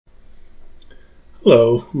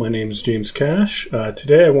Hello, my name is James Cash.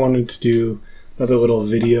 Today I wanted to do another little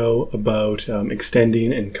video about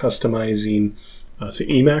extending and customizing some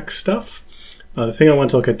Emacs stuff. The thing I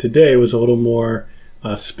want to look at today was a little more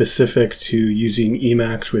specific to using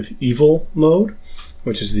Emacs with evil mode,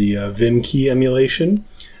 which is the Vim key emulation.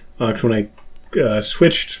 Because when I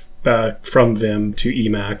switched back from Vim to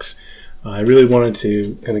Emacs, I really wanted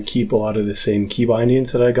to kind of keep a lot of the same key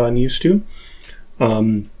bindings that I'd gotten used to.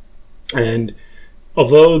 And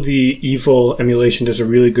although the evil emulation does a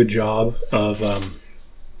really good job of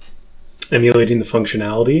emulating the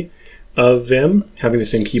functionality of Vim, having the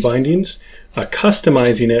same key bindings,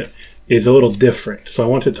 customizing it is a little different. So I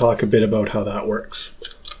want to talk a bit about how that works.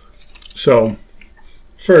 So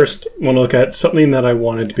first, I want to look at something that I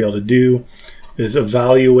wanted to be able to do is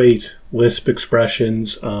evaluate Lisp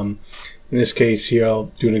expressions. In this case here, I'll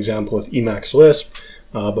do an example with Emacs Lisp,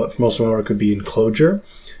 but for most of my work it would be in Clojure.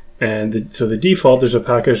 And so the default, there's a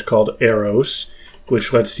package called arrows,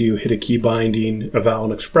 which lets you hit a key binding, eval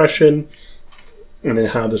an expression, and then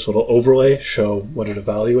have this little overlay show what it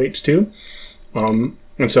evaluates to.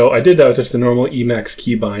 And so I did that with just the normal Emacs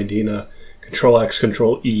key binding, Control-X,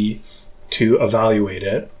 Control-E to evaluate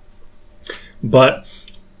it. But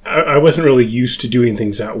I wasn't really used to doing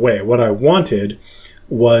things that way. What I wanted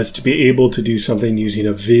was to be able to do something using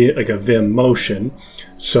a Vim motion.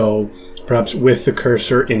 So perhaps with the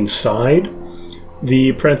cursor inside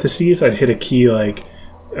the parentheses, I'd hit a key like,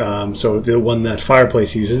 so the one that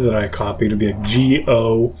Fireplace uses that I copied would be a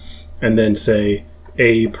G-O and then say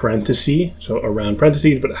a parenthesis, so around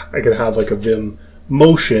parentheses, but I could have like a Vim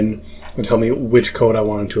motion and tell me which code I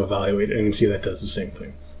wanted to evaluate, and you can see that does the same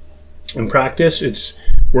thing. In practice, it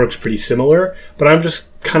works pretty similar, but I'm just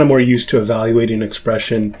kind of more used to evaluating an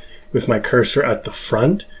expression with my cursor at the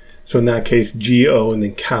front. So in that case, G-O and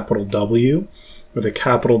then capital W, where the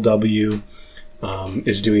capital W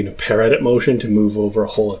is doing a pair edit motion to move over a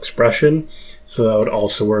whole expression. So that would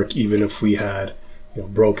also work even if we had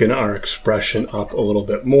broken our expression up a little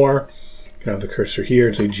bit more. Can have the cursor here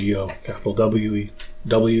and say G-O, capital W,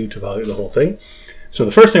 W to evaluate the whole thing. So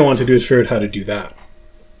the first thing I want to do is figure out how to do that.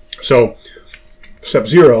 So step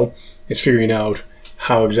 0 is figuring out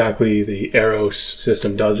how exactly the arrows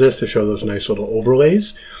system does this to show those nice little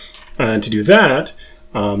overlays. And to do that,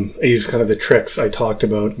 I use kind of the tricks I talked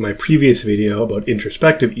about in my previous video about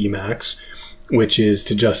introspective Emacs, which is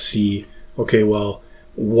to just see, okay, well,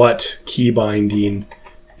 what key binding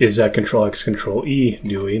is that Control-X, Control-E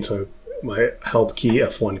doing? So my help key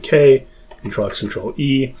F1K, Control-X,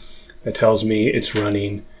 Control-E, that tells me it's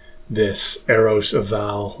running this arrows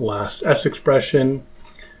eval last S expression.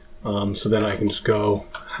 So then I can just go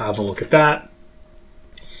have a look at that.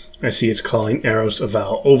 I see it's calling arrows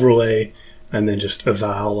eval overlay and then just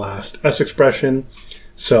eval last S expression.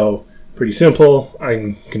 So pretty simple.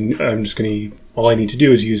 I'm just going to, all I need to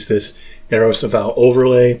do is use this arrows eval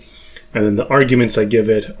overlay, and then the arguments I give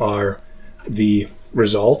it are the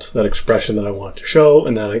result, that expression that I want to show,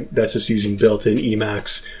 and that's just using built-in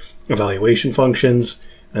Emacs evaluation functions,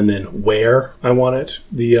 and then where I want it,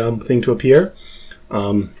 the thing to appear.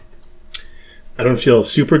 I don't feel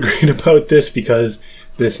super great about this because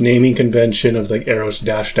this naming convention of like arrows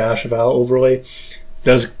dash dash eval overlay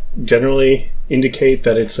does generally indicate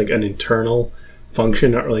that it's like an internal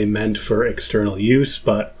function, not really meant for external use,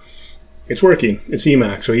 but it's working. It's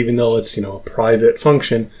Emacs, so even though it's a private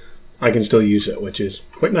function, I can still use it, which is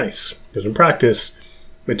quite nice because in practice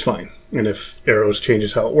it's fine. And if arrows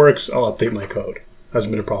changes how it works, I'll update my code.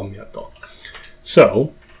 Hasn't been a problem yet though.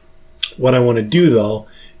 So what I want to do though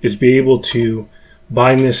is be able to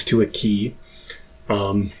bind this to a key.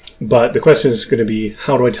 But the question is going to be,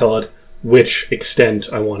 how do I tell it which extent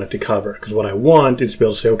I want it to cover? Because what I want is to be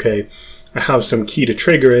able to say, okay, I have some key to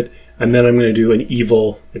trigger it, and then I'm going to do an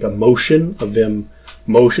evil, like a motion, a Vim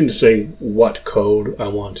motion to say what code I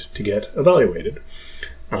want to get evaluated.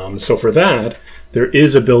 So for that, there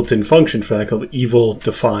is a built-in function for that called evil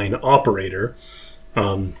define operator,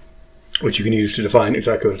 which you can use to define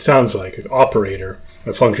exactly what it sounds like, an operator.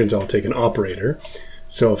 The functions, I'll take an operator.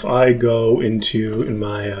 So if I go in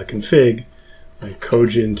my config, my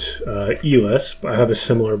Cogent eLisp, I have a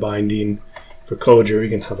similar binding for Clojure. You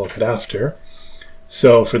can have a look at after.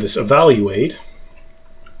 So for this evaluate,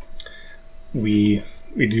 we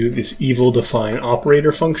do this evil define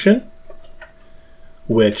operator function,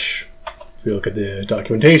 which, if we look at the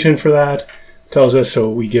documentation for that, tells us, so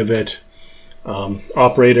we give it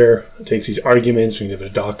operator, it takes these arguments, we give it a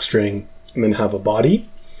doc string, and then have a body.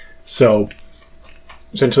 So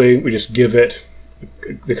essentially we just give it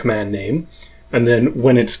the command name, and then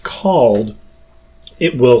when it's called,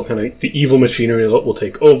 it will the evil machinery will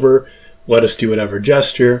take over, let us do whatever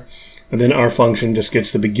gesture, and then our function just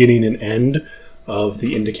gets the beginning and end of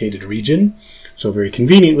the indicated region. So very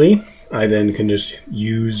conveniently, I then can just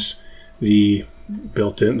use the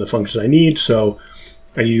built-in functions I need. So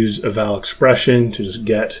I use eval expression to just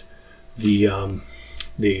get the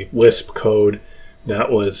Lisp code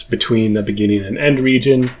that was between the beginning and end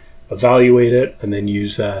region, evaluate it, and then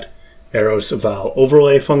use that arrows eval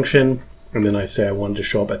overlay function. And then I say I want it to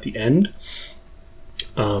show up at the end.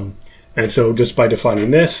 And so just by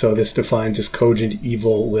defining this, so this defines this cogent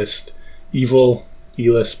elisp eval,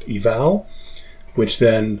 which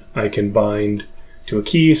then I can bind to a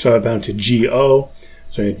key. So I bound to go.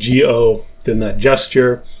 So go, then that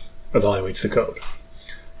gesture evaluates the code.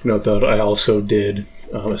 Note that I also did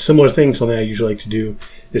a similar thing. Something I usually like to do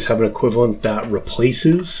is have an equivalent that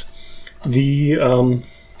replaces the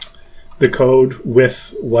code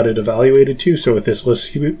with what it evaluated to. So with this list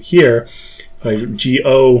here, if I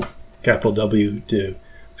go capital W to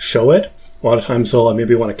show it, a lot of times I'll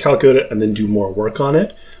maybe want to calculate it and then do more work on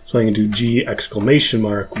it. So I can do G exclamation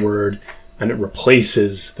mark word, and it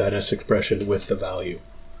replaces that S expression with the value.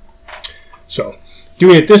 So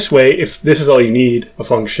doing it this way, if this is all you need, a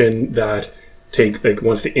function that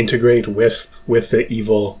wants to integrate with the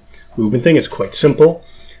evil movement thing, it's quite simple,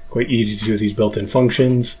 quite easy to do with these built-in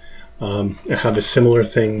functions. I have a similar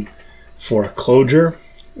thing for a closure.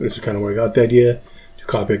 This is kind of where I got the idea to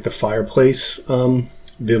copy the fireplace,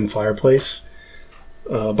 vim fireplace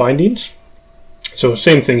bindings. So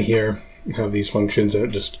same thing here. You have these functions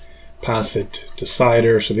that just pass it to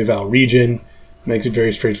cider. So the eval region makes it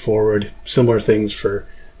very straightforward. Similar things for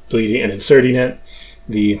deleting and inserting it.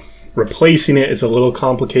 The replacing it is a little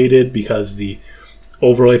complicated because the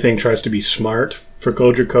overlay thing tries to be smart for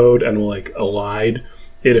closure code and will like elide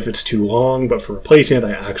it if it's too long, but for replacing it,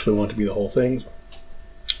 I actually want to be the whole thing.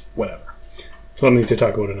 Whatever. Something to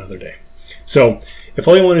talk about another day. So if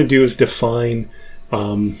all you want to do is define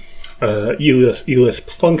elisp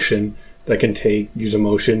function that can use a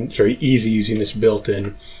motion, it's very easy using this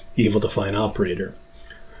built-in eval define operator.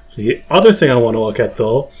 So the other thing I want to look at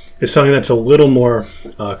though is something that's a little more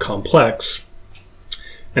complex,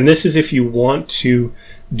 and this is if you want to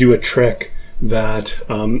do a trick that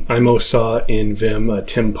I most saw in Vim,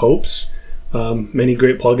 Tim Pope's many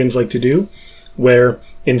great plugins like to do, where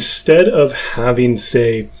instead of having,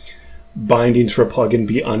 say, bindings for a plugin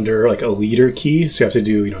be under like a leader key, so you have to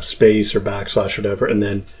do space or backslash or whatever, and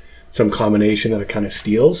then some combination that it kind of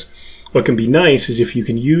steals. What can be nice is if you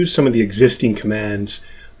can use some of the existing commands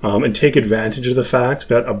and take advantage of the fact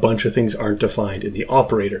that a bunch of things aren't defined in the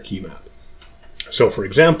operator key map. So for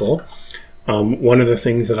example, one of the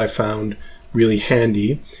things that I found really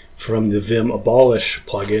handy from the Vim abolish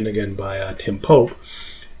plugin, again by Tim Pope,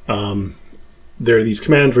 there are these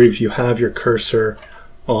commands where if you have your cursor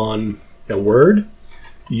on a word,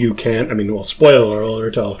 you can, well, spoiler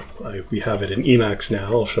alert, we have it in Emacs now,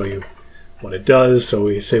 I'll show you what it does. So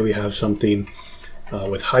we say we have something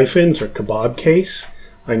with hyphens or kebab case.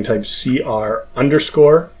 I can type CR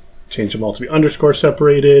underscore, change them all to be underscore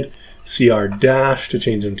separated, CR dash to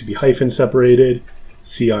change them to be hyphen separated,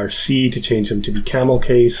 CRC to change them to be camel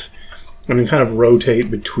case, and then kind of rotate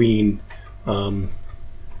between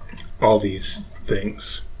all these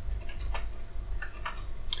things.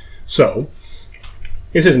 So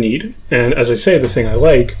this is neat, and as I say, the thing I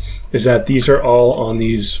like is that these are all on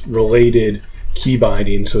these related key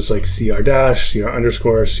bindings, so it's like CR dash, CR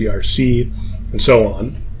underscore, CRC, and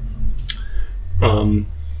so on.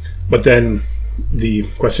 But then the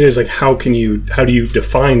question is, like, how do you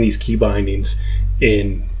define these key bindings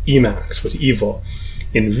in Emacs with eval?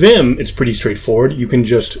 In Vim, it's pretty straightforward. You can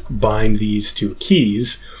just bind these to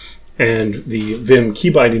keys, and the Vim key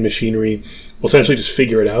binding machinery will essentially just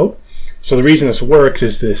figure it out. So the reason this works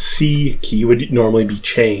is the C key would normally be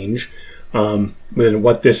change. But then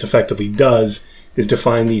what this effectively does is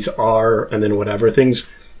define these R and then whatever things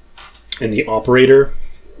in the operator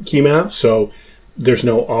key map. So there's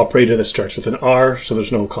no operator that starts with an R, so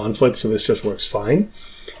there's no conflict, so this just works fine.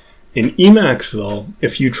 In Emacs, though,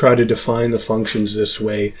 if you try to define the functions this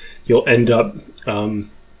way, you'll end up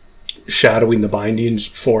shadowing the bindings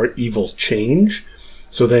for eval change.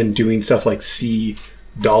 So then doing stuff like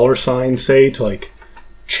 $, say, to like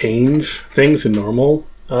change things in normal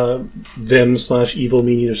vim/eval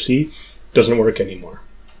meaning of C doesn't work anymore.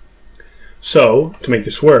 So to make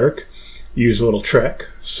this work, use a little trick.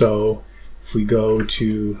 So if we go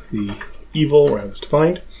to the eval where I was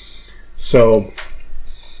defined, so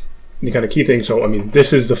the kind of key thing, so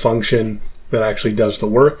this is the function that actually does the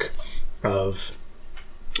work of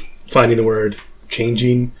finding the word,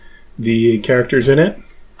 changing the characters in it,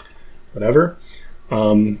 whatever.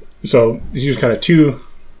 So use kind of two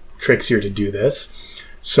tricks here to do this.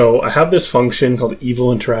 So I have this function called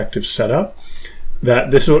evil interactive setup.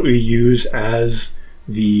 This is what we use as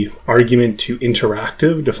the argument to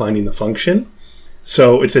interactive defining the function.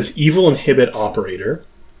 So it says evil inhibit operator,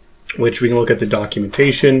 which we can look at the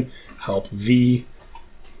documentation, help v,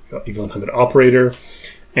 evil inhibit operator.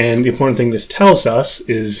 And the important thing this tells us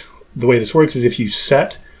is the way this works is if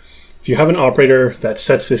you have an operator that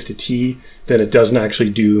sets this to t, then it doesn't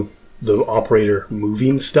actually do the operator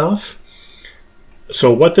moving stuff.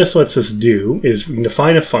 So what this lets us do is we can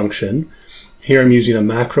define a function. Here I'm using a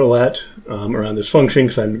macrolet around this function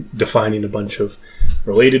because I'm defining a bunch of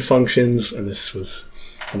related functions, and this was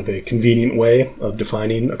kind of a convenient way of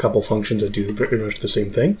defining a couple functions that do very much the same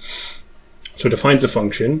thing. So it defines a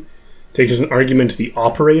function, takes as an argument the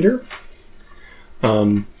operator,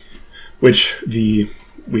 which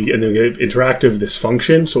and then we get interactive this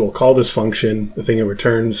function. So we'll call this function the thing it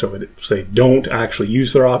returns. So it say don't actually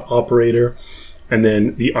use the operator. And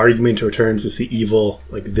then the argument it returns is the evil,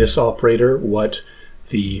 like this operator, what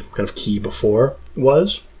the kind of key before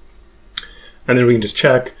was. And then we can just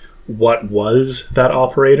check what was that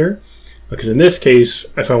operator. Because in this case,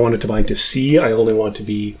 if I wanted to bind to C, I only want to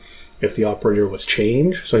be if the operator was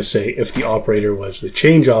change. So I say if the operator was the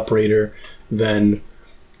change operator, then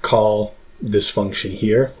call this function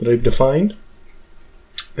here that I've defined.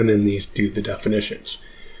 And then these do the definitions.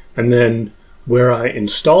 And then where I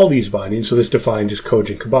install these bindings, so this defines as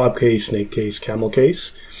Cogent kebab case, snake case, camel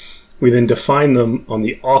case, we then define them on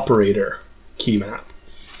the operator key map.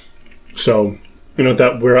 So you note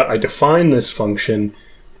that where I define this function,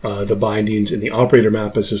 the bindings in the operator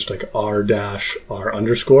map is just like r dash r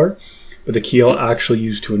underscore, but the key I'll actually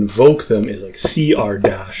use to invoke them is like cr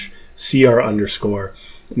dash cr underscore,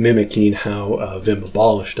 mimicking how vim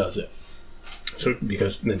abolish does it. So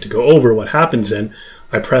because then to go over what happens then,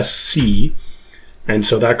 I press C, and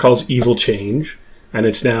so that calls evil change, and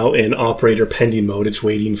it's now in operator pending mode. It's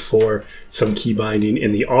waiting for some key binding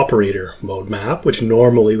in the operator mode map, which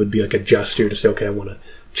normally would be like a gesture to say, okay, I want to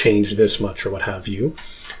change this much or what have you.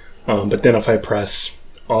 But then if I press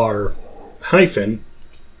R hyphen,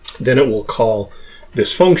 then it will call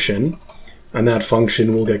this function, and that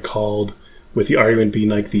function will get called with the argument being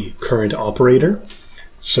like the current operator.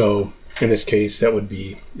 So in this case, that would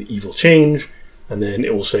be the evil change. And then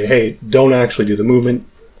it will say, hey, don't actually do the movement,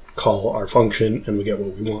 call our function, and we get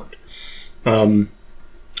what we want.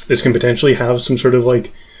 This can potentially have some sort of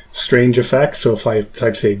like strange effects. So if I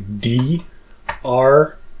type, say,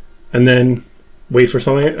 dr, and then wait for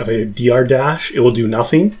something, if I do dr dash, it will do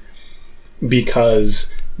nothing because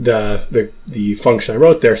the function I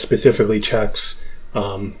wrote there specifically checks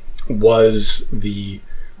was the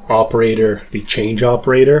operator the change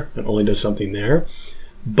operator, and only does something there.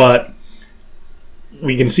 But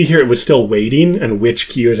we can see here it was still waiting and which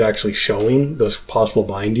key is actually showing those possible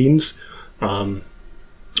bindings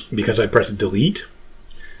because I pressed delete.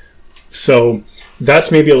 So that's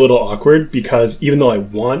maybe a little awkward because even though I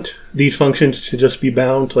want these functions to just be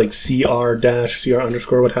bound to like cr dash, cr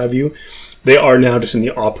underscore, what have you, they are now just in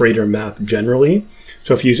the operator map generally.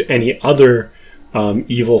 So if you use any other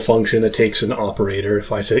evil function that takes an operator,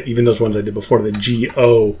 if I say even those ones I did before, the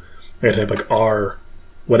go, I type like r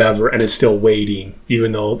whatever, and it's still waiting,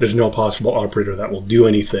 even though there's no possible operator that will do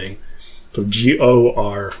anything. So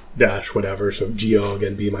gor dash whatever, so go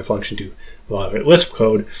again being my function to evaluate Lisp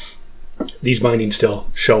code, these bindings still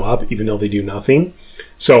show up even though they do nothing.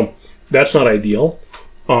 So that's not ideal.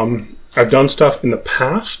 I've done stuff in the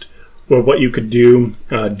past where what you could do,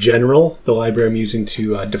 general, the library I'm using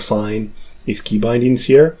to define these key bindings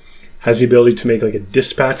here, has the ability to make like a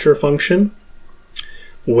dispatcher function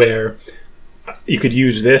where you could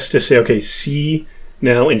use this to say, okay, C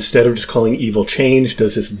now, instead of just calling evil change,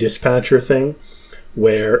 does this dispatcher thing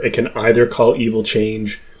where it can either call evil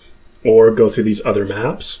change or go through these other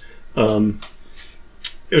maps. It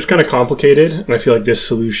was kind of complicated, and I feel like this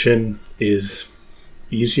solution is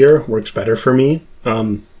easier, works better for me.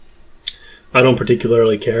 I don't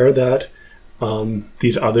particularly care that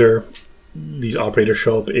these operators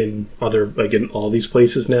show up in in all these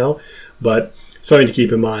places now, but something to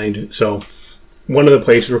keep in mind. So one of the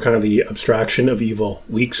places where kind of the abstraction of evil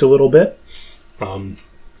leaks a little bit,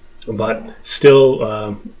 but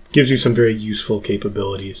still gives you some very useful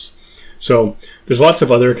capabilities. So there's lots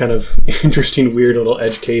of other kind of interesting, weird little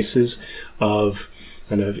edge cases of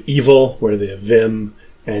kind of evil where the Vim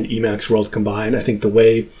and Emacs worlds combine. I think the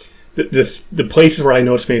way the places where I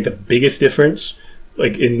noticed maybe the biggest difference,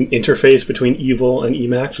 like in interface between evil and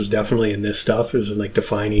Emacs, was definitely in this stuff, is in like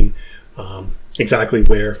defining exactly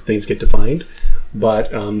where things get defined.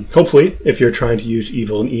 But hopefully, if you're trying to use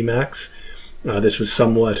Evil and Emacs, this was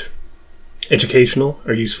somewhat educational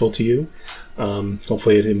or useful to you.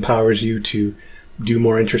 Hopefully it empowers you to do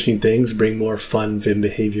more interesting things, bring more fun Vim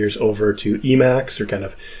behaviors over to Emacs, or kind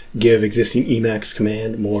of give existing Emacs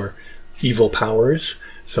command more evil powers.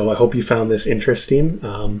 So I hope you found this interesting.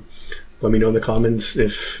 Let me know in the comments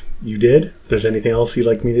if you did, if there's anything else you'd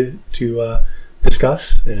like me to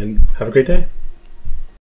discuss, and have a great day.